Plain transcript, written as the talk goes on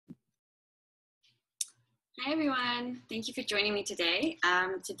Hi everyone, thank you for joining me today.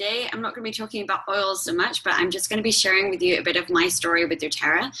 Today I'm not going to be talking about oils so much, but I'm just going to be sharing with you a bit of my story with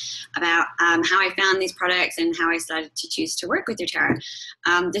doTERRA about how I found these products and how I started to choose to work with doTERRA.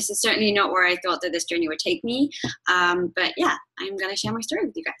 This is certainly not where I thought that this journey would take me, but yeah, I'm going to share my story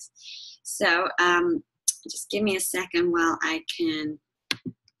with you guys. So just give me a second while I can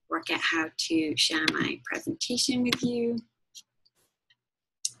work out how to share my presentation with you.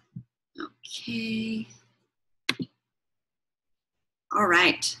 Okay. All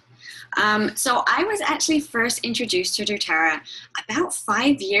right. So I was actually first introduced to doTERRA about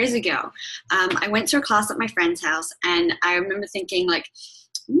 5 years ago. I went to a class at my friend's house, and I remember thinking, like,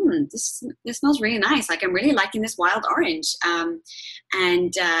 this smells really nice. Like, I'm really liking this wild orange. And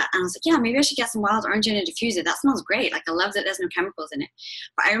I was like, yeah, maybe I should get some wild orange in a diffuser. That smells great. Like, I love that there's no chemicals in it.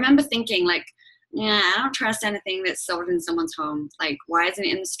 But I remember thinking, like, yeah, I don't trust anything that's sold in someone's home. Like, why isn't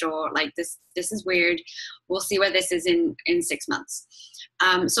it in the store? Like, this is weird. We'll see where this is in 6 months.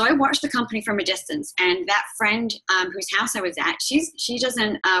 So I watched the company from a distance, and that friend whose house I was at, she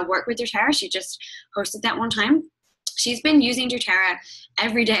doesn't work with doTERRA. She just hosted that one time. She's been using doTERRA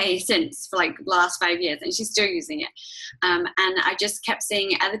every day since, for like the last 5 years, and she's still using it. And I just kept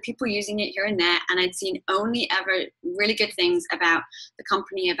seeing other people using it here and there, and I'd seen only ever really good things about the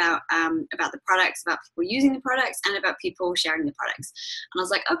company, about the products, about people using the products, and about people sharing the products. And I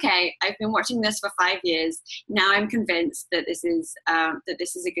was like, okay, I've been watching this for 5 years. Now I'm convinced that this is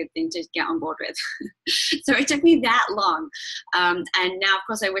a good thing to get on board with. So it took me that long, and now, of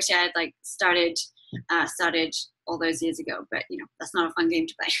course, I wish I had like started all those years ago, but you know, that's not a fun game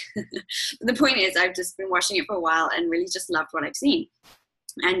to play. The point is, I've just been watching it for a while and really just loved what I've seen.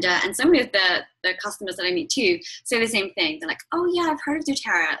 And so many of the customers that I meet too say the same thing. They're like, oh yeah, I've heard of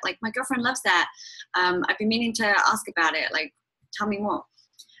doTERRA. Like, my girlfriend loves that. I've been meaning to ask about it. Like, tell me more.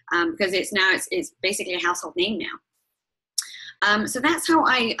 Because it's basically a household name now. So that's how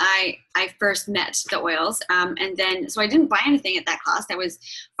I first met the oils, and then so I didn't buy anything at that class. That was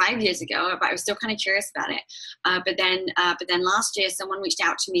 5 years ago, but I was still kind of curious about it. But then last year, someone reached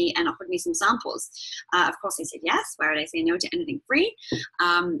out to me and offered me some samples. Of course, I said yes. Why would I say no to anything free?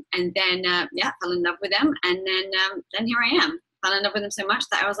 And then fell in love with them, and then here I am. Fell in love with them so much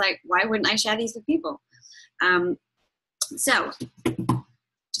that I was like, why wouldn't I share these with people? So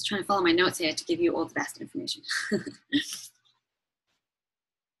just trying to follow my notes here to give you all the best information.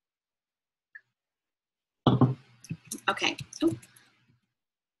 Okay. Ooh.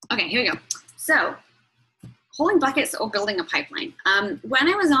 Okay, here we go. So, holding buckets or building a pipeline. When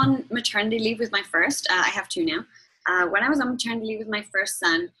I was on maternity leave with my first, I have two now. When I was on maternity leave with my first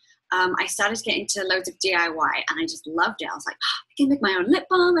son, I started to get into loads of DIY, and I just loved it. I was like, oh, I can make my own lip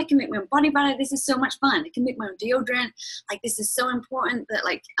balm. I can make my own body butter. This is so much fun. I can make my own deodorant. Like, this is so important that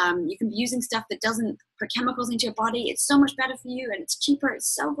like you can be using stuff that doesn't put chemicals into your body. It's so much better for you, and it's cheaper.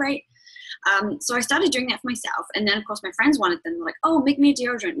 It's so great. So I started doing that for myself. And then, of course, my friends wanted them. They're like, oh, make me a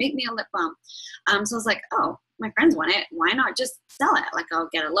deodorant, make me a lip balm. So I was like, oh, my friends want it. Why not just sell it? Like, I'll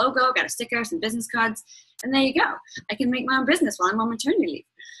get a logo, get a sticker, some business cards, and there you go. I can make my own business while I'm on maternity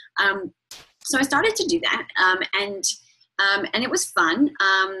leave. So I started to do that, and it was fun.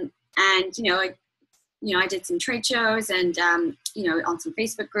 And, I did some trade shows and, on some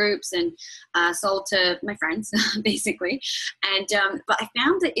Facebook groups, and sold to my friends, basically. And but I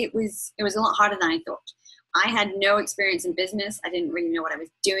found that it was a lot harder than I thought. I had no experience in business. I didn't really know what I was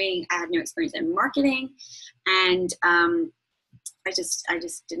doing. I had no experience in marketing, and I just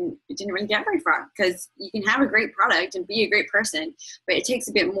didn't really get very far, because you can have a great product and be a great person, but it takes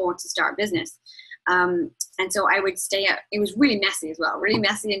a bit more to start a business. And so I would stay up. It was really messy as well, really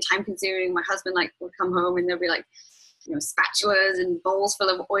messy and time consuming. My husband would come home, and there'd be spatulas and bowls full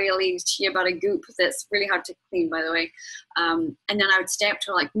of oily shea butter goop that's really hard to clean, by the way. And then I would stay up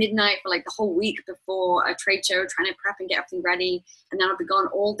till midnight for the whole week before a trade show, trying to prep and get everything ready. And then I'd be gone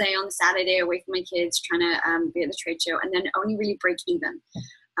all day on the Saturday away from my kids, trying to be at the trade show, and then only really break even.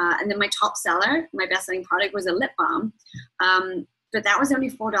 And then my top seller, my best-selling product, was a lip balm. But that was only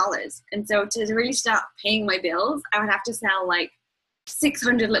 $4. And so to really start paying my bills, I would have to sell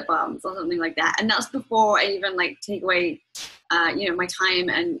 600 lip balms or something like that. And that was before I even take away, my time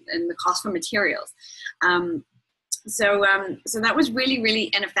and the cost for materials. So that was really, really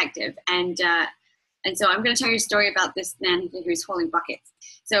ineffective. And so I'm going to tell you a story about this man who's holding buckets.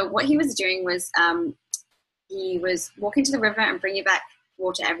 So what he was doing was he was walking to the river and bringing back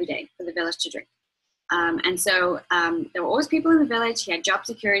water every day for the village to drink. And so there were always people in the village. He had job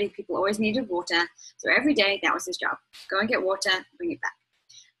security. People always needed water. So every day, that was his job. Go and get water, bring it back.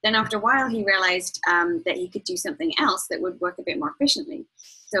 Then after a while, he realized that he could do something else that would work a bit more efficiently.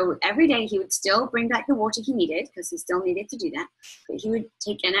 So every day he would still bring back the water he needed, because he still needed to do that. But he would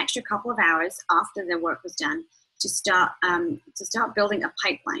take an extra couple of hours after the work was done to start building a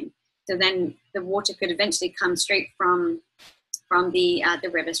pipeline. So then the water could eventually come straight from the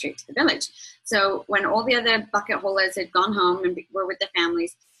river straight to the village. So when all the other bucket haulers had gone home and were with their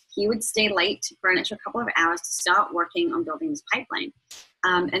families, he would stay late for an extra couple of hours to start working on building this pipeline.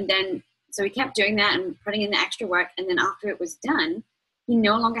 And then, so he kept doing that and putting in the extra work. And then after it was done, he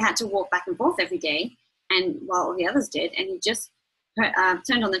no longer had to walk back and forth every day, and while all the others did, and he just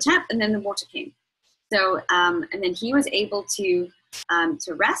turned on the tap, and then the water came. So, and then he was able to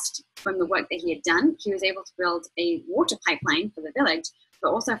rest from the work that he had done. He was able to build a water pipeline for the village, but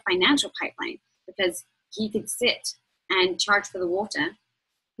also a financial pipeline, because he could sit and charge for the water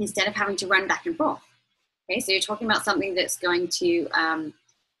instead of having to run back and forth. Okay, so you're talking about something that's going to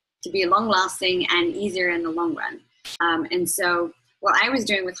be long-lasting and easier in the long run. And so what I was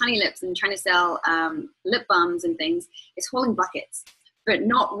doing with Honey Lips and trying to sell lip balms and things is hauling buckets, but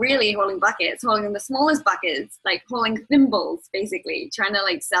not really hauling buckets, hauling the smallest buckets, like hauling thimbles, basically, trying to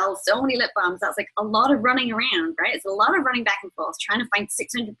like sell so many lip balms. That's like a lot of running around, right? It's a lot of running back and forth, trying to find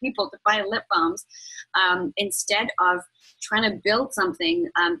 600 people to buy lip balms, instead of trying to build something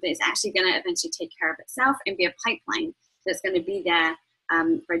that is actually going to eventually take care of itself and be a pipeline that's going to be there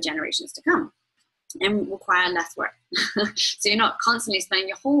for generations to come and require less work. So you're not constantly spending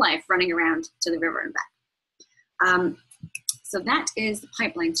your whole life running around to the river and back. So that is the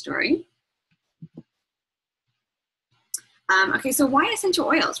pipeline story. Okay, so why essential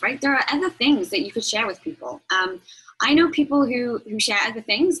oils, right? There are other things that you could share with people. I know people who share other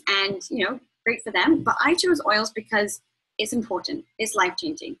things, and you know, great for them, but I chose oils because it's important. It's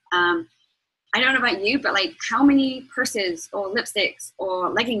life-changing. I don't know about you, but like, how many purses or lipsticks or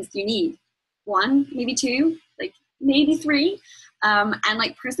leggings do you need? One, maybe two, like maybe three. And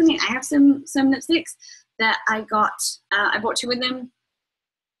like personally, I have some lipsticks that I got. I bought two of them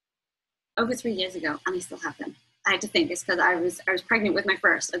over 3 years ago, and I still have them. I had to think it's because I was pregnant with my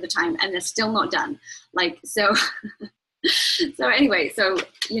first at the time, and they're still not done. Like, so. So anyway, so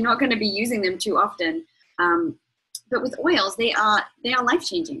you're not going to be using them too often. But with oils, they are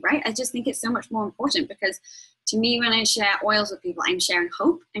life-changing, right? I just think it's so much more important, because to me, when I share oils with people, I'm sharing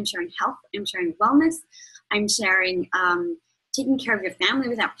hope, I'm sharing health, I'm sharing wellness, I'm sharing taking care of your family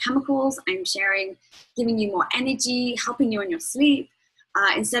without chemicals, I'm sharing giving you more energy, helping you in your sleep,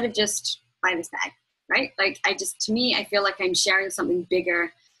 instead of just buy this bag, right? Like, to me, I feel like I'm sharing something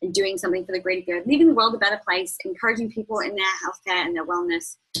bigger and doing something for the greater good, leaving the world a better place, encouraging people in their healthcare and their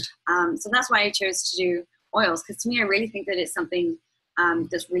wellness. So that's why I chose to do oils, because to me, I really think that it's something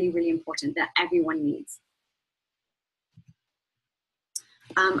that's really, really important that everyone needs.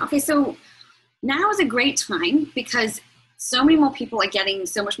 Okay, so now is a great time, because so many more people are getting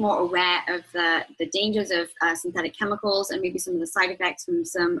so much more aware of the dangers of synthetic chemicals and maybe some of the side effects from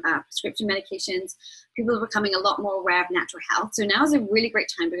some prescription medications. People are becoming a lot more aware of natural health. So now is a really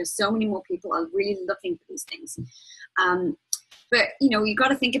great time, because so many more people are really looking for these things. But you know, you've got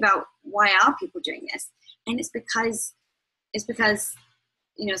to think about, why are people doing this? And it's because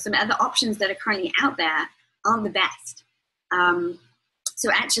you know, some other options that are currently out there aren't the best. So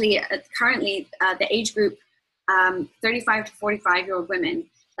actually, currently, the age group 35 to 45-year-old women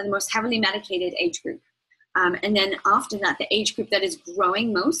are the most heavily medicated age group. And then after that, the age group that is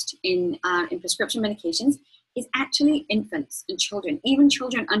growing most in prescription medications is actually infants and children. Even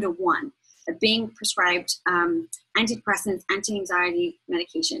children under 1 are being prescribed antidepressants, anti-anxiety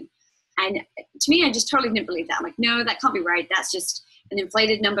medication. And to me, I just totally didn't believe that. I'm like, no, that can't be right. That's just an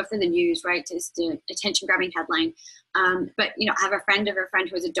inflated number for the news, right? Just an attention-grabbing headline. But, you know, I have a friend of a friend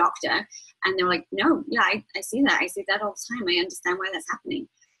who is a doctor, and they're like, no, yeah, I see that. I see that all the time. I understand why that's happening.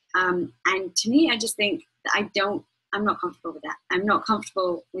 And to me, I just think that I'm not comfortable with that. I'm not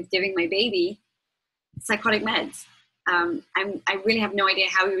comfortable with giving my baby psychotic meds. I really have no idea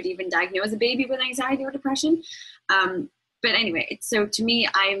how we would even diagnose a baby with anxiety or depression. But anyway, so to me,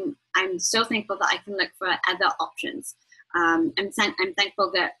 I'm so thankful that I can look for other options. I'm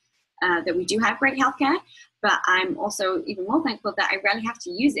thankful that we do have great healthcare, but I'm also even more thankful that I rarely have to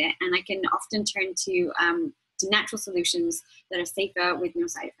use it, and I can often turn to natural solutions that are safer with no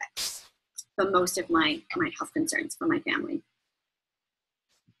side effects for most of my health concerns for my family.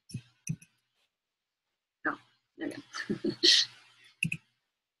 Oh, there we go.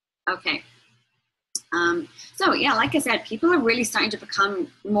 Okay. So yeah, like I said, people are really starting to become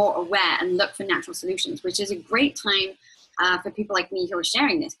more aware and look for natural solutions, which is a great time for people like me who are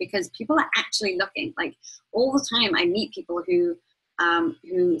sharing this, because people are actually looking. Like, all the time I meet people who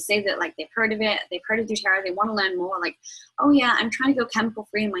who say that like they've heard of it, they've heard of doTERRA, they want to learn more. Like, oh yeah, I'm trying to go chemical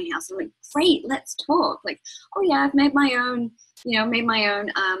free in my house. I'm like, great, let's talk. Like, oh yeah, I've made my own,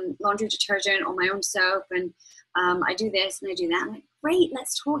 laundry detergent or my own soap, and I do this and I do that. I'm like, great,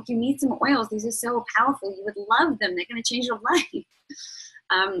 let's talk. You need some oils. These are so powerful. You would love them. They're going to change your life.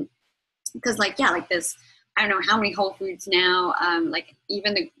 Because like there's, I don't know how many Whole Foods now. Like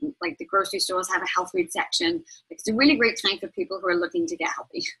even the grocery stores have a health food section. Like, it's a really great time for people who are looking to get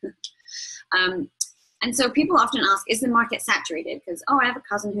healthy. And so people often ask, is the market saturated? Because, oh, I have a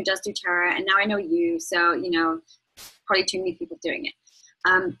cousin who does doTERRA, and now I know you, so probably too many people doing it.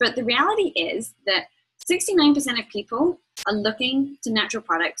 But the reality is that 69% of people are looking to natural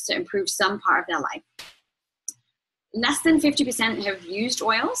products to improve some part of their life. Less than 50% have used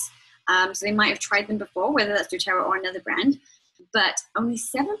oils. So they might have tried them before, whether that's doTERRA or another brand, but only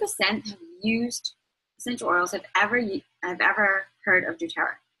 7% have used essential oils, have ever heard of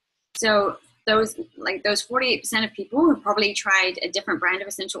doTERRA. So those 48% of people who probably tried a different brand of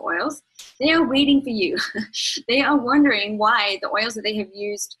essential oils, they are waiting for you. They are wondering why the oils that they have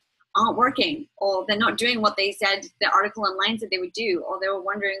used aren't working, or they're not doing what they said the article online said they would do, or they were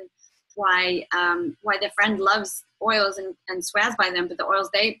wondering why their friend loves oils and swears by them, but the oils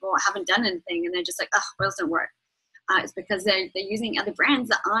they bought haven't done anything, and they're just like, oh, oils don't work. It's because they're using other brands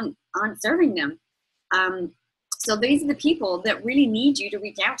that aren't serving them. So these are the people that really need you to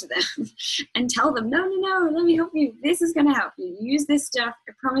reach out to them and tell them, no, let me help you. This is going to help you. Use this stuff.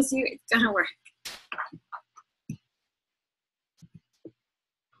 I promise you it's going to work.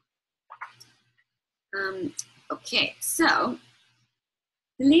 Okay, so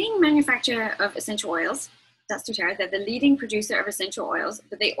the leading manufacturer of essential oils, that's doTERRA. They're the leading producer of essential oils,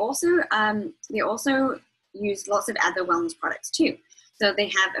 but they also use lots of other wellness products too. So they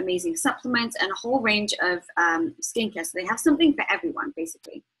have amazing supplements and a whole range of skincare. So they have something for everyone,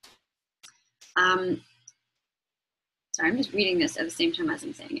 basically. Sorry, I'm just reading this at the same time as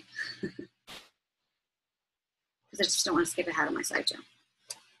I'm saying it. Because I just don't want to skip ahead on my slideshow.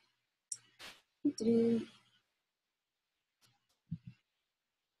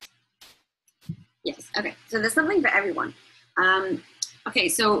 Yes, okay, so there's something for everyone. Okay,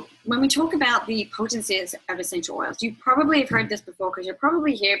 so when we talk about the potencies of essential oils, you probably have heard this before because you're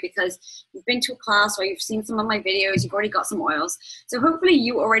probably here because you've been to a class or you've seen some of my videos, you've already got some oils. So hopefully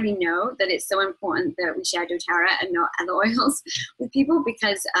you already know that it's so important that we share doTERRA and not other oils with people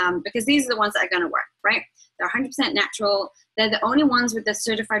because these are the ones that are gonna work, right? They're 100% natural. They're the only ones with the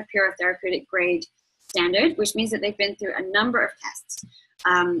certified pure therapeutic grade standard, which means that they've been through a number of tests,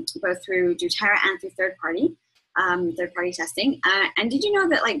 both through doTERRA and through third-party testing. And did you know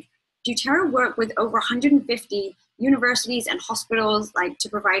that like doTERRA work with over 150 universities and hospitals like to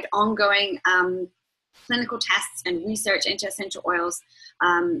provide ongoing clinical tests and research into essential oils,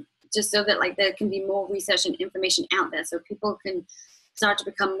 just so that like there can be more research and information out there, so people can start to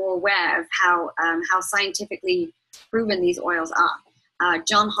become more aware of how scientifically proven these oils are.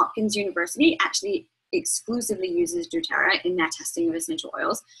 Johns Hopkins University actually exclusively uses doTERRA in their testing of essential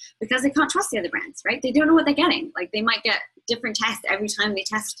oils because they can't trust the other brands, right? They don't know what they're getting. Like they might get different tests every time they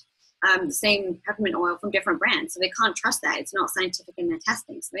test the same peppermint oil from different brands. So they can't trust that. It's not scientific in their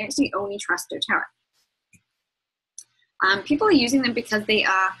testing. So they actually only trust doTERRA. People are using them because they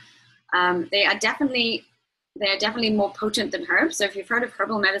are definitely more potent than herbs. So if you've heard of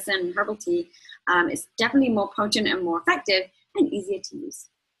herbal medicine, herbal tea, it's definitely more potent and more effective and easier to use.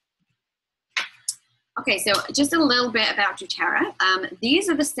 Okay, so just a little bit about doTERRA. These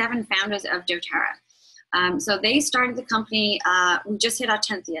are the 7 founders of doTERRA. So they started the company, we just hit our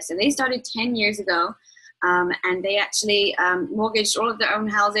 10th year. So they started 10 years ago, and they actually mortgaged all of their own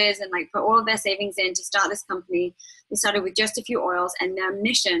houses and like put all of their savings in to start this company. They started with just a few oils, and their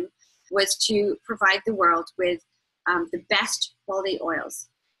mission was to provide the world with the best quality oils.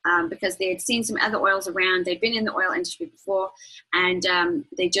 Because they had seen some other oils around. They'd been in the oil industry before, and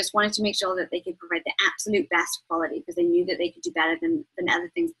they just wanted to make sure that they could provide the absolute best quality because they knew that they could do better than other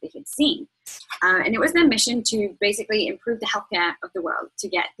things that they had seen. And it was their mission to basically improve the healthcare of the world, to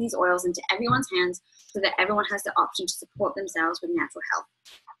get these oils into everyone's hands so that everyone has the option to support themselves with natural health.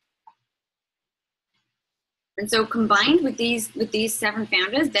 And so combined with these 7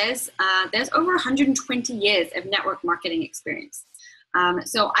 founders, there's over 120 years of network marketing experience.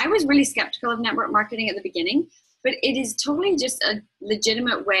 So I was really skeptical of network marketing at the beginning, but it is totally just a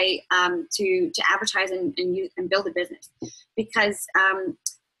legitimate way to advertise and build a business. Because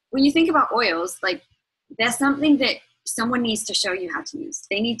when you think about oils, like there's something that someone needs to show you how to use.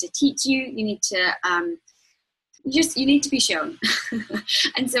 They need to teach you. You need to You need to be shown.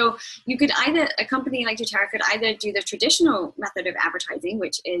 And so you could either, a company like doTERRA could either do the traditional method of advertising,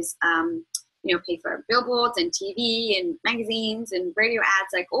 which is, pay for billboards and TV and magazines and radio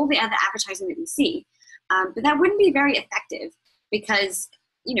ads, like all the other advertising that we see. But that wouldn't be very effective because,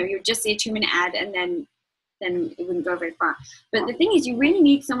 you would just see a 2-minute ad and then it wouldn't go very far. But the thing is, you really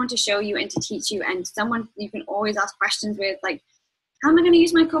need someone to show you and to teach you, and someone you can always ask questions with, like, how am I going to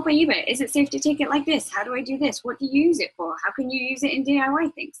use my code by eBay? Is it safe to take it like this? How do I do this? What do you use it for? How can you use it in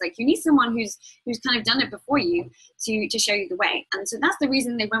DIY things? Like, you need someone who's kind of done it before you to show you the way. And so that's the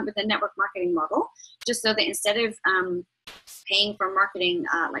reason they went with the network marketing model, just so that instead of paying for marketing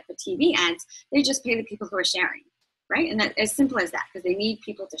like the TV ads, they just pay the people who are sharing, right? And that's as simple as that, because they need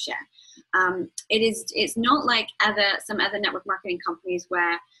people to share. It's not like some other network marketing companies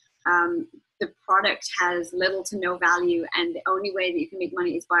where the product has little to no value, and the only way that you can make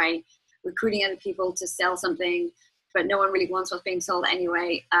money is by recruiting other people to sell something, but no one really wants what's being sold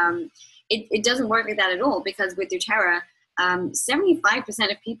anyway. It doesn't work like that at all, because with doTERRA,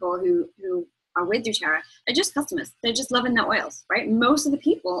 75% of people who are with doTERRA are just customers. They're just loving their oils, right? Most of the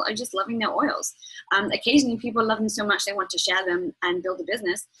people are just loving their oils. Occasionally people love them so much they want to share them and build a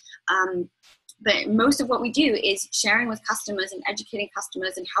business. But most of what we do is sharing with customers and educating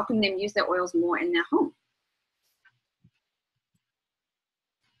customers and helping them use their oils more in their home.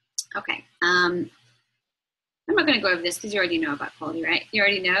 Okay, I'm not going to go over this because you already know about quality, right? You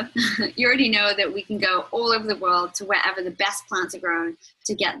already know. You already know that we can go all over the world to wherever the best plants are grown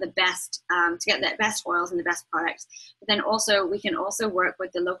to get the best oils and the best products. But then also we can also work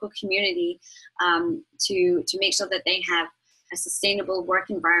with the local community to make sure that they have a sustainable work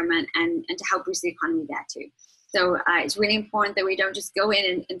environment and to help boost the economy there too. So it's really important that we don't just go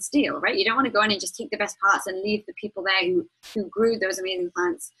in and steal, right? You don't want to go in and just take the best parts and leave the people there who grew those amazing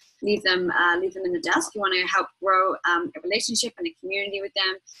plants, leave them in the dust. You want to help grow a relationship and a community with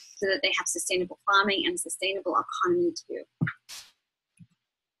them so that they have sustainable farming and sustainable economy too.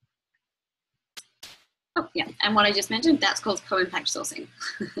 Oh yeah, and what I just mentioned, that's called co-impact sourcing.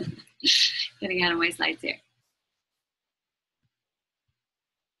 Getting out of my slides here.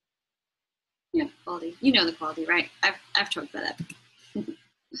 Yeah, quality. You know the quality, right? I've talked about that.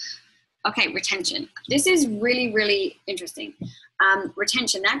 Okay, retention. This is really, really interesting.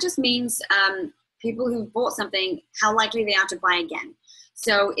 Retention, that just means people who bought something, how likely they are to buy again.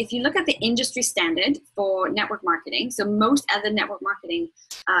 So if you look at the industry standard for network marketing, so most other network marketing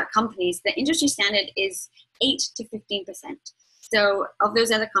companies, the industry standard is 8 to 15%. So of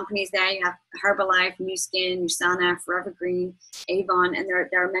those other companies there, you have Herbalife, Nu Skin, Usana, Forever Green, Avon, and there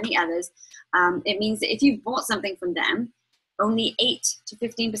are many others. It means that if you've bought something from them, only 8 to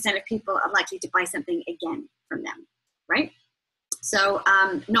 15% of people are likely to buy something again from them, right? So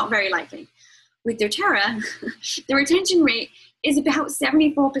not very likely. With doTERRA, the retention rate is about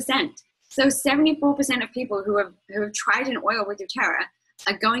 74%. So 74% of people who have tried an oil with doTERRA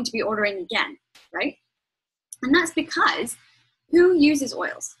are going to be ordering again, right? And that's because who uses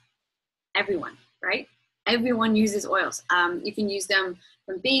oils? Everyone, right? Everyone uses oils. You can use them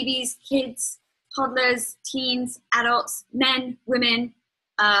from babies, kids, toddlers, teens, adults, men, women.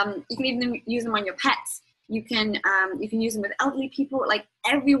 You can even use them on your pets. You can use them with elderly people. Like,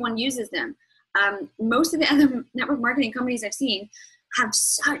 everyone uses them. Most of the other network marketing companies I've seen have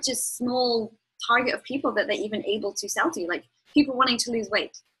such a small target of people that they're even able to sell to, like people wanting to lose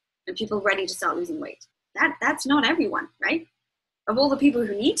weight and people ready to start losing weight. That's not everyone, right? Of all the people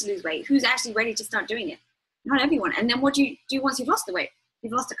who need to lose weight, who's actually ready to start doing it? Not everyone. And then what do you do once you've lost the weight?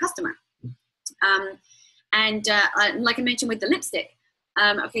 You've lost a customer. Like I mentioned with the lipstick,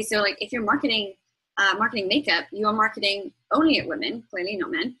 okay, so like if you're marketing makeup, you are marketing only at women, clearly not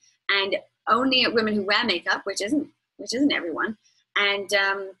men, and only at women who wear makeup, which isn't everyone. And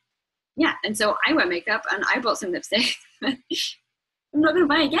yeah, and so I wear makeup and I bought some lipstick. I'm not going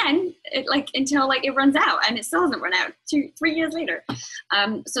to buy again until it runs out, and it still hasn't run out 2-3 years later.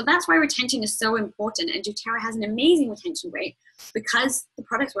 So that's why retention is so important. And doTERRA has an amazing retention rate because the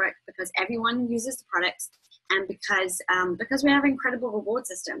products work, because everyone uses the products, and because we have an incredible reward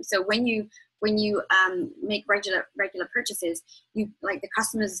system. So when you make regular purchases, the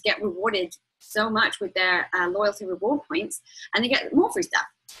customers get rewarded so much with their loyalty reward points, and they get more free stuff.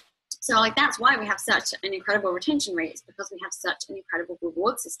 So that's why we have such an incredible retention rate. It's because we have such an incredible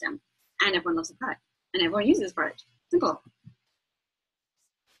reward system, and everyone loves the product and everyone uses the product. Simple.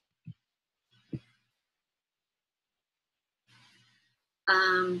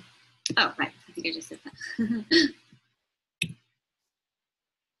 Oh, right. I think I just said that.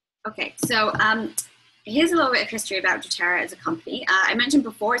 Okay, so here's a little bit of history about doTERRA as a company. I mentioned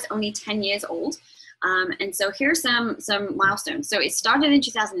before it's only 10 years old. And so here's some milestones. So it started in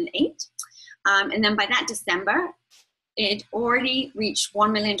 2008. And then by that December, it already reached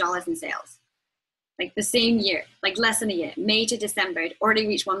 $1 million in sales. Like the same year, like less than a year, May to December, it already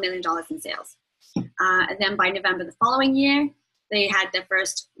reached $1 million in sales. And then by November the following year, they had their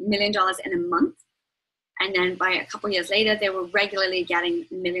first $1 million in a month. And then by a couple years later, they were regularly getting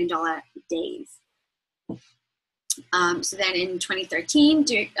 $1 million days. So then in 2013,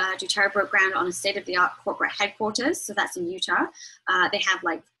 doTERRA broke ground on a state-of-the-art corporate headquarters. So that's in Utah. They have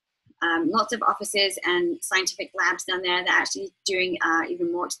like lots of offices and scientific labs down there. They're actually doing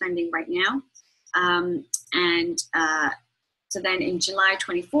even more expanding right now. So then in July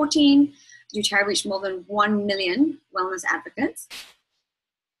 2014, doTERRA reached more than 1 million wellness advocates.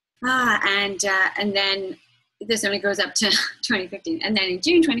 And then this only goes up to 2015. And then in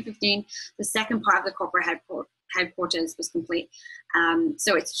June 2015, the second part of the corporate headquarters was complete.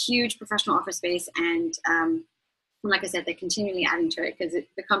 So it's huge professional office space. And like I said, they're continually adding to it because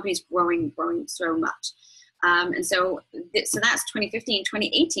the company's growing so much. And so that's 2015.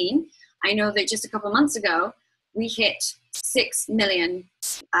 2018, I know that just a couple of months ago, we hit 6 million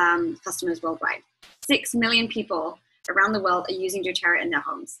customers worldwide. 6 million people around the world are using doTERRA in their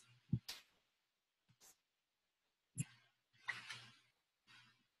homes.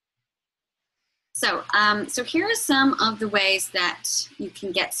 So, so here are some of the ways that you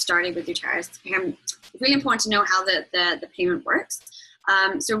can get started with doTERRA. It's really important to know how the payment works.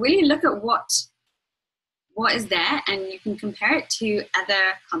 So really look at what is there, and you can compare it to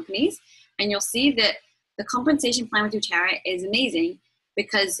other companies, and you'll see that the compensation plan with doTERRA is amazing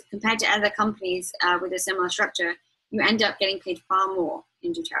because compared to other companies with a similar structure, you end up getting paid far more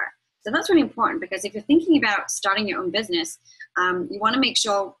in doTERRA. So that's really important because if you're thinking about starting your own business, you want to make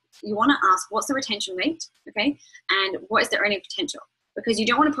sure, you want to ask what's the retention rate, okay, and what is the earning potential, because you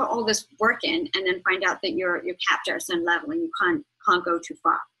don't want to put all this work in and then find out that you're capped at a certain level and you can't go too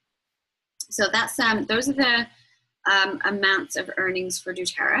far. So that's those are the amounts of earnings for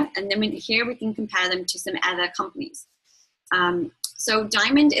doTERRA, and then here we can compare them to some other companies. So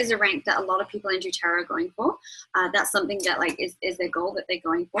Diamond is a rank that a lot of people in doTERRA are going for. That's something that like is their goal that they're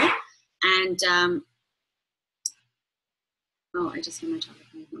going for. And oh, I just hear my topic.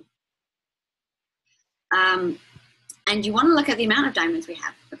 And you want to look at the amount of diamonds we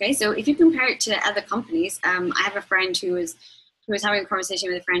have. Okay, so if you compare it to other companies, I have a friend who was having a conversation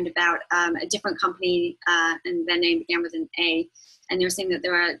with a friend about a different company, and their name began with an A, and they were saying that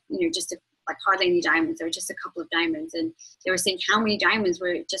there are just like hardly any diamonds. There were just a couple of diamonds, and they were saying how many diamonds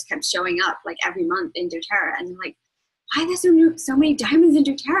were just kept showing up like every month in doTERRA, and like, why are there so many diamonds in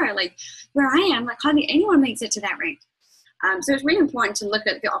doTERRA? Like where I am, like hardly anyone makes it to that rank. So it's really important to look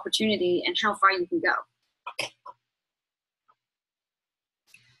at the opportunity and how far you can go.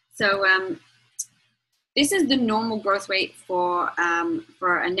 So this is the normal growth rate for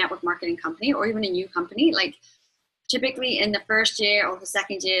a network marketing company or even a new company. Like typically in the first year or the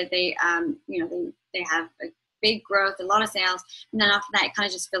second year, they have a big growth, a lot of sales, and then after that it kind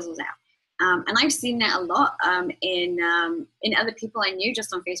of just fizzles out. And I've seen that a lot in other people I knew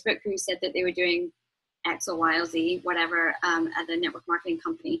just on Facebook who said that they were doing X or Y or Z, whatever, at the network marketing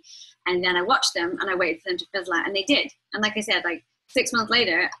company. And then I watched them and I waited for them to fizzle out, and they did. And like I said, like 6 months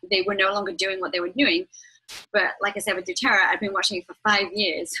later, they were no longer doing what they were doing. But like I said, with doTERRA, I've been watching it for 5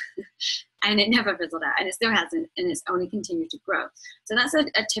 years and it never fizzled out, and it still hasn't, and it's only continued to grow. So that's a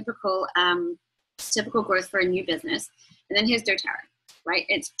typical growth for a new business. And then here's doTERRA, right?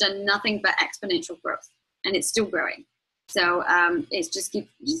 It's done nothing but exponential growth, and it's still growing. So it's just you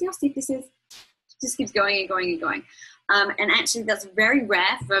see how steep this is? It just keeps going and going and going. And actually, that's very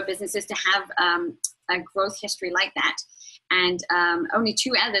rare for businesses to have a growth history like that. And only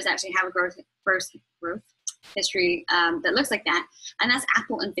 2 others actually have a growth history that looks like that, and that's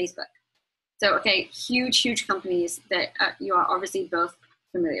Apple and Facebook. So, okay, huge companies that you are obviously both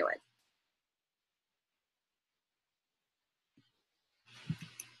familiar with.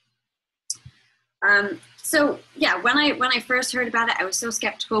 So yeah, when I first heard about it, I was so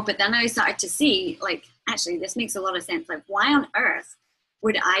skeptical, but then I started to see, like, actually, this makes a lot of sense. Like, why on earth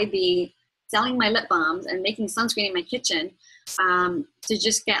would I be selling my lip balms and making sunscreen in my kitchen to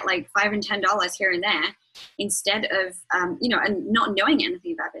just get like $5 and $10 here and there, instead of, and not knowing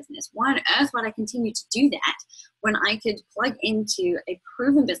anything about business? Why on earth would I continue to do that when I could plug into a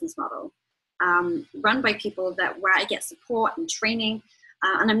proven business model run by people where I get support and training,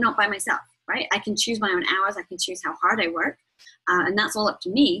 and I'm not by myself, right? I can choose my own hours. I can choose how hard I work, and that's all up to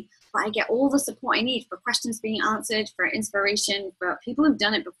me. But I get all the support I need for questions being answered, for inspiration, for people who've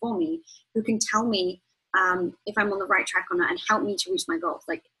done it before me, who can tell me if I'm on the right track or not, and help me to reach my goals.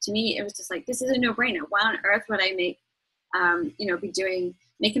 Like, to me, it was just like, this is a no-brainer. Why on earth would I be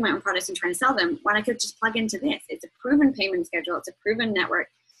making my own products and trying to sell them when I could just plug into this? It's a proven payment schedule, it's a proven network,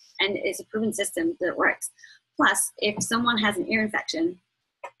 and it's a proven system that works. Plus, if someone has an ear infection,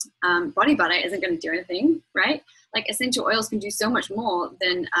 body butter isn't going to do anything, right? Like, essential oils can do so much more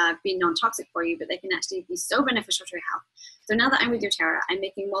than being non-toxic for you, but they can actually be so beneficial to your health. So now that I'm with doTERRA, I'm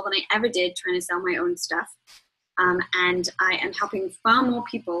making more than I ever did trying to sell my own stuff. And I am helping far more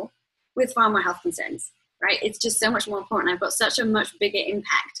people with far more health concerns, right? It's just so much more important. I've got such a much bigger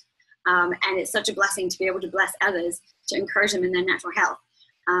impact. And it's such a blessing to be able to bless others, to encourage them in their natural health.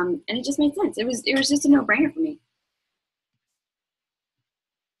 And it just made sense. It was just a no-brainer for me.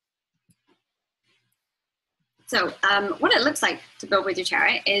 So what it looks like to build with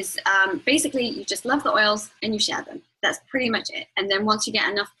doTERRA is basically you just love the oils and you share them. That's pretty much it. And then once you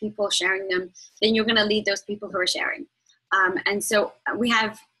get enough people sharing them, then you're going to lead those people who are sharing. And so we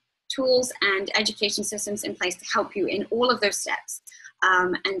have tools and education systems in place to help you in all of those steps.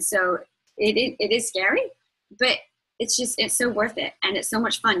 And so it is scary, but it's so worth it. And it's so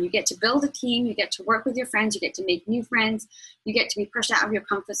much fun. You get to build a team, you get to work with your friends, you get to make new friends, you get to be pushed out of your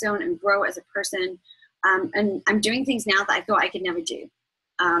comfort zone and grow as a person. And I'm doing things now that I thought I could never do.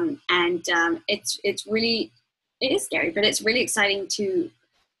 It is scary, but it's really exciting to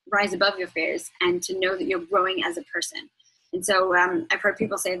rise above your fears and to know that you're growing as a person. And so I've heard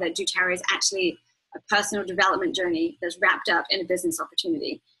people say that doTERRA is actually a personal development journey that's wrapped up in a business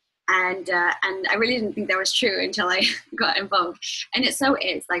opportunity. And I really didn't think that was true until I got involved. And it so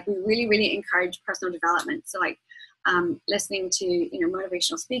is. Like, we really, really encourage personal development. So like listening to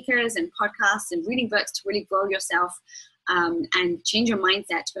motivational speakers and podcasts and reading books to really grow yourself and change your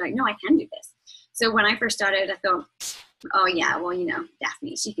mindset to be like, no, I can do this. So when I first started, I thought, oh yeah, well,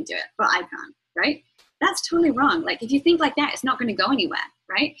 Daphne, she can do it, but I can't, right? That's totally wrong. Like, if you think like that, it's not going to go anywhere,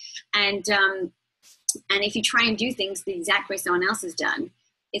 right? And if you try and do things the exact way someone else has done,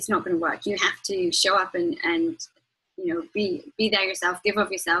 it's not going to work. You have to show up and be there yourself, give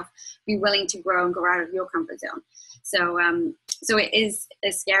of yourself, be willing to grow and go out of your comfort zone. So it is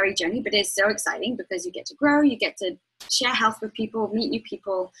a scary journey, but it's so exciting because you get to grow, you get to share health with people, meet new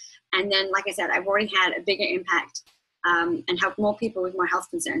people. And then, like I said, I've already had a bigger impact and helped more people with more health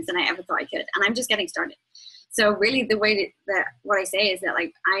concerns than I ever thought I could. And I'm just getting started. So really the way that what I say is that,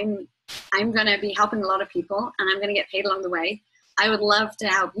 like, I'm going to be helping a lot of people and I'm going to get paid along the way. I would love to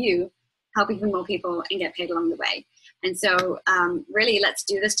help even more people and get paid along the way. And so really, let's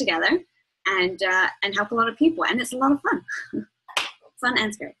do this together and help a lot of people. And it's a lot of fun. Fun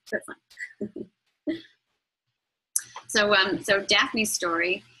and scary, but fun. So Daphne's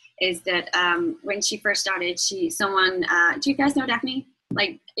story is that when she first started, do you guys know Daphne?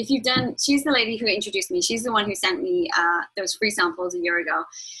 Like, she's the lady who introduced me. She's the one who sent me those free samples a year ago.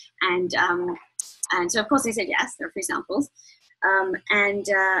 And so of course I said yes, they're free samples.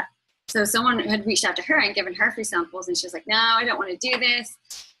 So someone had reached out to her and given her free samples, and she was like, no, I don't want to do this.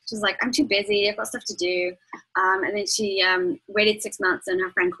 She's like, I'm too busy, I've got stuff to do. And then she waited 6 months, and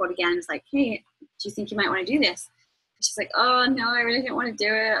her friend called again and was like, hey, do you think you might want to do this? And she's like, oh no, I really don't want to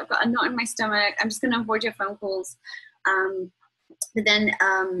do it. I've got a knot in my stomach. I'm just going to avoid your phone calls. But then,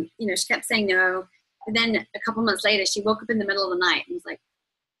 she kept saying no. And then a couple months later, she woke up in the middle of the night and was like,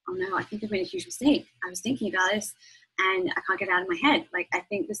 oh no, I think I've made a huge mistake. I was thinking about this and I can't get it out of my head. Like, I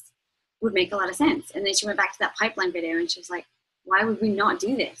think this would make a lot of sense. And then she went back to that pipeline video and she was like, why would we not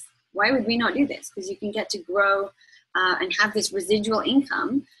do this? Why would we not do this? Because you can get to grow and have this residual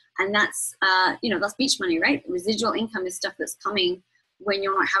income. And that's, that's beach money, right? Residual income is stuff that's coming when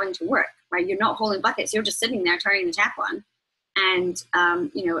you're not having to work, right? You're not holding buckets. You're just sitting there turning the tap on. And,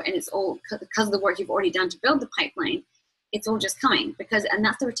 and it's all because of the work you've already done to build the pipeline. It's all just coming and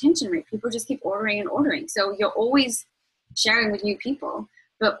that's the retention rate. People just keep ordering and ordering. So you're always sharing with new people,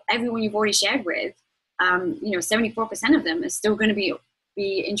 but everyone you've already shared with, 74% of them is still going to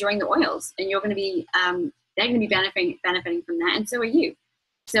be enjoying the oils, and you're going to be, they're going to be benefiting from that. And so are you.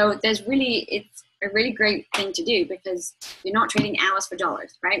 So it's a really great thing to do because you're not trading hours for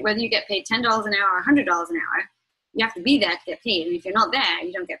dollars, right? Whether you get paid $10 an hour or $100 an hour, you have to be there to get paid. And if you're not there,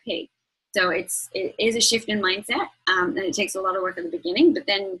 you don't get paid. So it is a shift in mindset, and it takes a lot of work at the beginning, but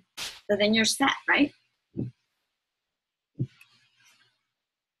then you're set, right?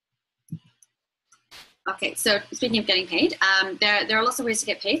 Okay, so speaking of getting paid, there are lots of ways to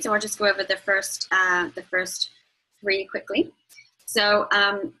get paid. So I'll just go over the first three quickly. So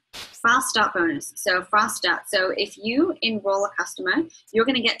fast start bonus. So fast start. So if you enroll a customer, you're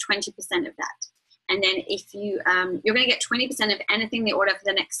going to get 20% of that. And then if you're going to get 20% of anything they order for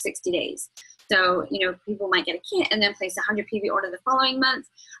the next 60 days. So, you know, people might get a kit and then place a 100 PV order the following month,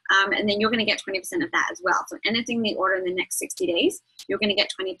 and then you're going to get 20% of that as well. So anything they order in the next 60 days, you're going to get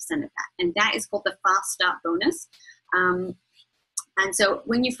 20% of that. And that is called the fast start bonus. And so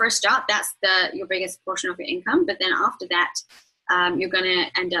when you first start, that's your biggest portion of your income. But then after that, you're going to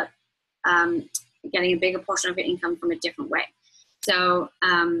end up getting a bigger portion of your income from a different way. So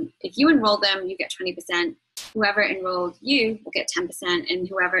if you enroll them, you get 20%. Whoever enrolled you will get 10%, and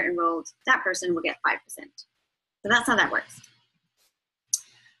whoever enrolled that person will get 5%. So that's how that works.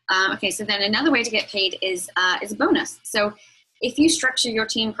 Okay, so then another way to get paid is a bonus. So if you structure your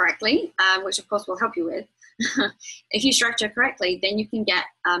team correctly, which of course we'll help you with, if you structure correctly, then you can get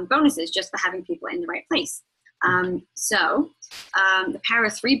bonuses just for having people in the right place. So the Power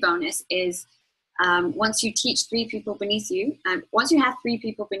of 3 bonus is once you teach 3 people beneath you, once you have 3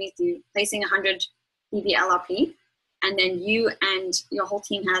 people beneath you placing 100 PV LRP, and then you and your whole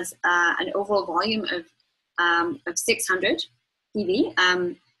team has an overall volume of 600 PV,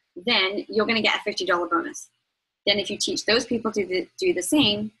 then you're going to get a $50 bonus. Then if you teach those people to do the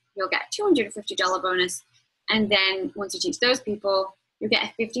same, you'll get a $250 bonus. And then once you teach those people, you get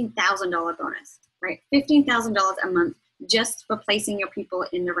a $15,000 bonus, right? $15,000 a month just for placing your people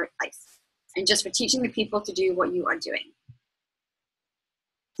in the right place and just for teaching the people to do what you are doing.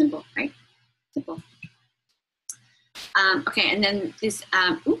 Simple, right? Simple. Okay, and then this,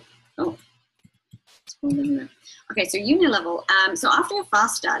 okay, so unilevel. So after your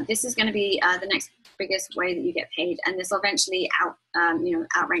fast start, this is going to be the next biggest way that you get paid, and this will eventually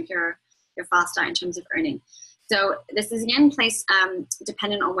outrank your fast start in terms of earning. So this is again placed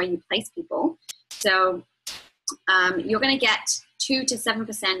dependent on where you place people. So you're going to get 2 to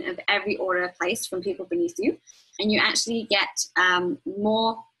 7% of every order placed from people beneath you, and you actually get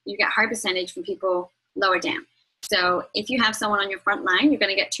you get higher percentage from people lower down. So if you have someone on your front line, you're going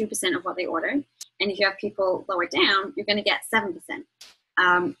to get 2% of what they ordered. And if you have people lower down, you're going to get 7%.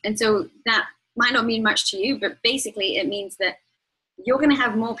 And so that might not mean much to you, but basically it means that you're going to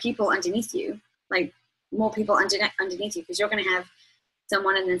have more people underneath you, like more people underneath you, because you're going to have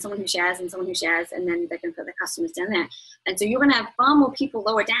someone and then someone who shares and someone who shares, and then they can put their customers down there. And so you're going to have far more people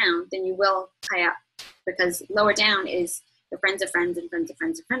lower down than you will high up, because lower down is the friends of friends and friends of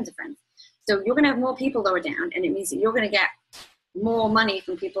friends of friends of friends. So you're going to have more people lower down, and it means that you're going to get more money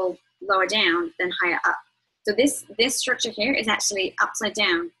from people lower down than higher up. So this structure here is actually upside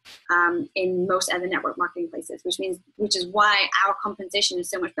down in most other network marketing places, which is why our compensation is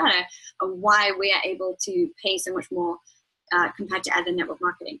so much better, and why we are able to pay so much more compared to other network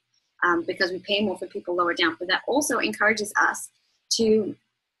marketing, because we pay more for people lower down. But that also encourages us to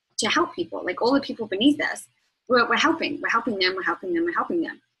help people, like all the people beneath us. We're helping them,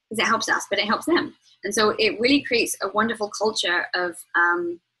 because it helps us, but it helps them. And so it really creates a wonderful culture of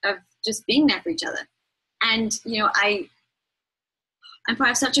just being there for each other. And, you know, I'm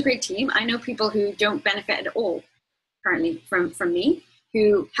part of such a great team. I know people who don't benefit at all currently from me,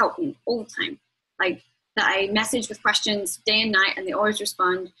 who help me all the time. Like, that I message with questions day and night, and they always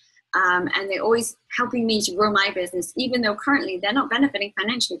respond. And they're always helping me to grow my business, even though currently they're not benefiting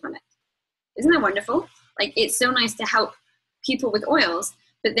financially from it. Isn't that wonderful? Like, it's so nice to help people with oils,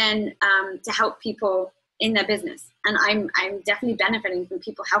 but then to help people in their business. And I'm definitely benefiting from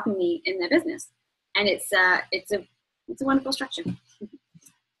people helping me in their business. And it's a wonderful structure.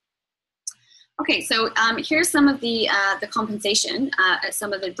 Okay, so here's some of the compensation at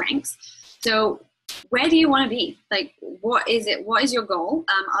some of the ranks. So where do you want to be? Like, what is it? What is your goal?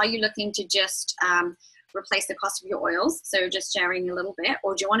 Are you looking to just replace the cost of your oils, so just sharing a little bit,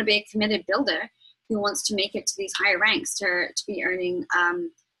 or do you want to be a committed builder who wants to make it to these higher ranks to be earning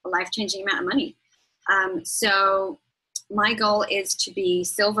a life-changing amount of money? So my goal is to be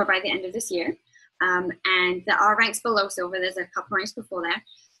silver by the end of this year. And there are ranks below silver. There's a couple ranks before that.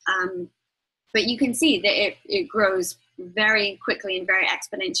 But you can see that it grows very quickly and very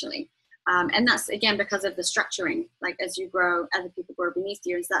exponentially. And that's, again, because of the structuring. Like, as you grow, other people grow beneath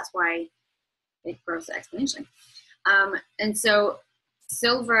you, and so that's why it grows exponentially. And so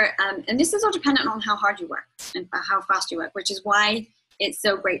silver, and this is all dependent on how hard you work and how fast you work, which is why it's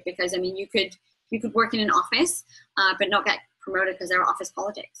so great, because, I mean, you could work in an office, but not get promoted because there are office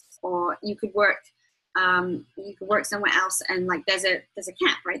politics. Or you could work somewhere else, and like there's a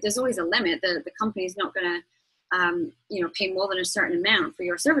cap, right? There's always a limit. The company's not going to pay more than a certain amount for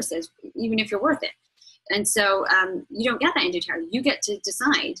your services, even if you're worth it. And so you don't get that in doTERRA. You get to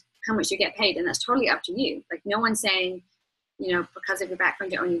decide how much you get paid, and that's totally up to you. Like, no one's saying, you know, because of your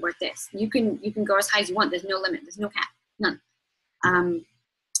background you're only worth this. You can go as high as you want. There's no limit. There's no cap. None.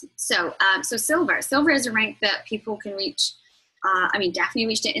 So silver is a rank that people can reach I mean, Daphne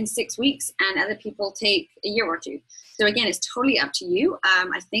reached it in 6 weeks, and other people take a year or two. So again, it's totally up to you.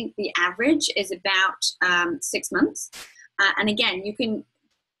 I think the average is about 6 months. And again,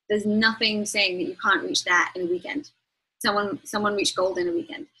 there's nothing saying that you can't reach that in a weekend. Someone reached gold in a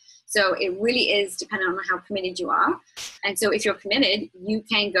weekend. So it really is dependent on how committed you are. And so if you're committed, you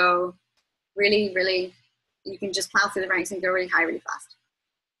can go really, really, you can just plow through the ranks and go really high, really fast.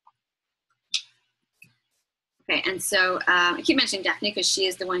 Okay, and so I keep mentioning Daphne because she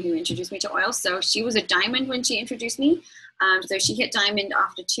is the one who introduced me to oil. So she was a diamond when she introduced me. So she hit diamond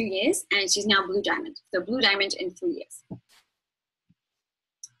after 2 years, and she's now blue diamond. So blue diamond in 3 years.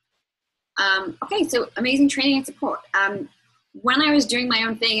 Okay, so amazing training and support. When I was doing my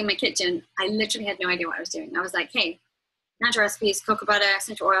own thing in my kitchen, I literally had no idea what I was doing. I was like, hey, natural recipes, cocoa butter,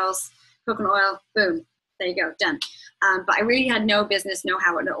 essential oils, coconut oil, boom, there you go, done. But I really had no business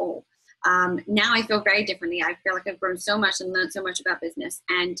know-how at all. Now I feel very differently. I feel like I've grown so much and learned so much about business.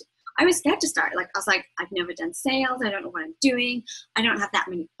 And I was scared to start. Like, I was like, I've never done sales. I don't know what I'm doing. I don't have that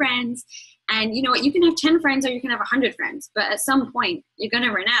many friends. And you know what? You can have 10 friends or you can have 100 friends, but at some point you're going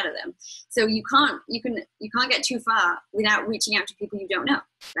to run out of them. So you can't get too far without reaching out to people you don't know,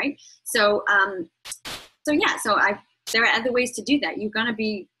 right? So, there are other ways to do that. You're going to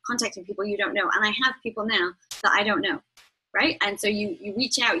be contacting people you don't know. And I have people now that I don't know, right? And so you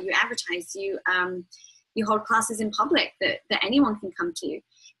reach out, you advertise, you hold classes in public that anyone can come to,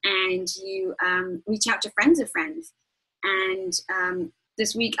 and you reach out to friends of friends. And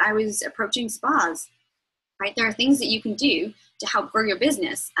this week I was approaching spas, right? There are things that you can do to help grow your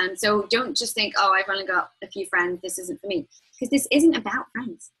business. And so don't just think, oh, I've only got a few friends, this isn't for me. Because this isn't about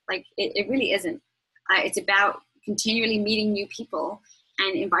friends. Like, it really isn't. It's about continually meeting new people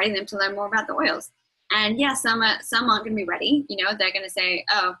and inviting them to learn more about the oils. And yeah, some aren't going to be ready. You know, they're going to say,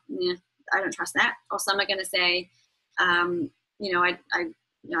 oh, yeah, I don't trust that. Or some are going to say, I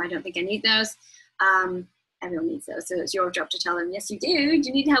don't think I need those. Everyone needs those. So it's your job to tell them, yes, you do. Do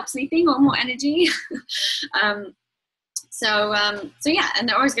you need help sleeping or more energy? So yeah, and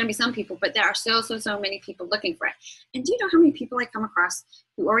there are always going to be some people, but there are so many people looking for it. And do you know how many people I come across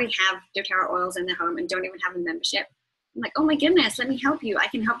who already have doTERRA oils in their home and don't even have a membership? I'm like, oh my goodness, let me help you. I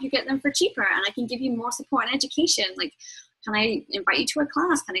can help you get them for cheaper, and I can give you more support and education. Like, can I invite you to a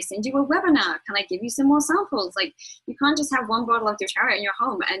class? Can I send you a webinar? Can I give you some more samples? Like, you can't just have one bottle of doTERRA in your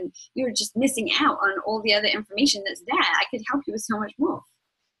home and you're just missing out on all the other information that's there. I could help you with so much more.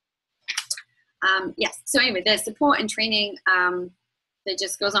 Yes, so anyway, there's support and training that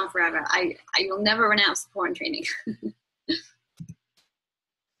just goes on forever. I will never run out of support and training.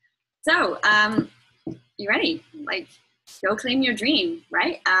 So, you ready? Like, go claim your dream,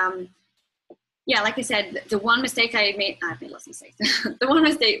 right? Yeah, like I said, the one mistake I've made lots of mistakes. One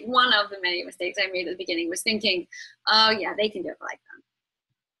of the many mistakes I made at the beginning was thinking, oh yeah, they can do it like them.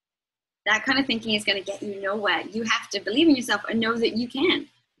 That kind of thinking is going to get you nowhere. You have to believe in yourself and know that you can.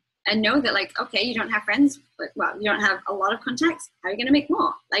 And know that, like, okay, you don't have friends, but, well, you don't have a lot of contacts. How are you going to make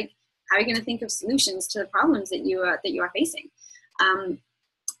more? Like, how are you going to think of solutions to the problems that you are facing? And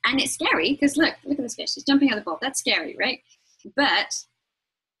it's scary because look at this fish. It's jumping out of the bowl. That's scary, right? But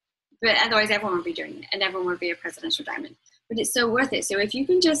otherwise everyone would be doing it, and everyone would be a presidential diamond. But it's so worth it. So if you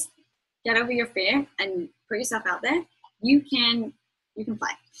can just get over your fear and put yourself out there, you can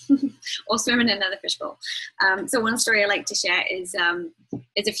fly or swim in another fishbowl. So one story I like to share is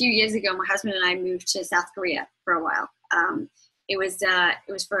a few years ago, my husband and I moved to South Korea for a while. It was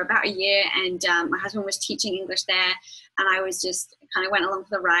for about a year, and my husband was teaching English there, and I was just kind of went along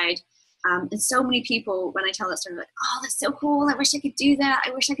for the ride. And so many people, when I tell that story, are like, oh, that's so cool. I wish I could do that.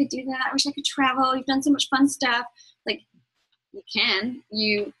 I wish I could do that. I wish I could travel. You've done so much fun stuff. Like,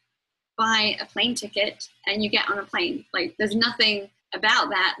 you buy a plane ticket and you get on a plane. Like, there's nothing about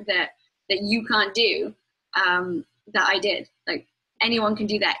that you can't do that I did. Like, anyone can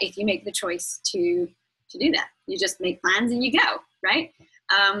do that if you make the choice to do that. You just make plans and you go, right?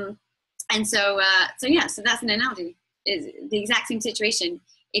 So that's an analogy. Is the exact same situation.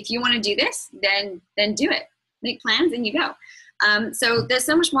 If you want to do this, then do it. Make plans and you go. So there's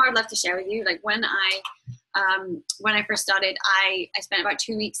so much more I'd love to share with you. Like, when I first started, I spent about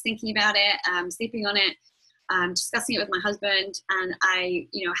 2 weeks thinking about it, sleeping on it, discussing it with my husband, and I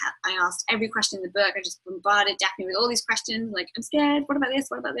asked every question in the book. I just bombarded Daphne with all these questions. Like, I'm scared. What about this?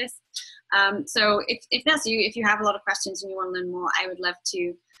 What about this? So if that's you, if you have a lot of questions and you want to learn more, I would love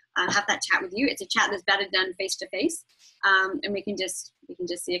to have that chat with you. It's a chat that's better done face to face, and we can just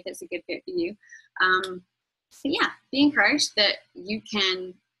see if it's a good fit for you. So yeah, be encouraged that you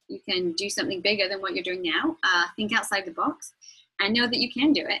can do something bigger than what you're doing now. Think outside the box, and know that you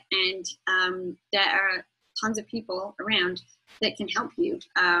can do it. And there are tons of people around that can help you,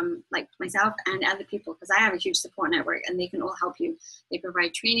 like myself and other people, because I have a huge support network and they can all help you. They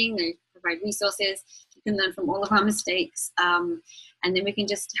provide training, they provide resources, you can learn from all of our mistakes, and then we can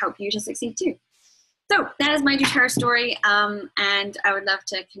just help you to succeed too. So that is my doTERRA story, and I would love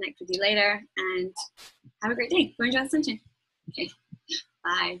to connect with you later, and have a great day. Go enjoy the sunshine. Okay,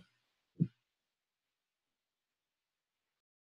 bye.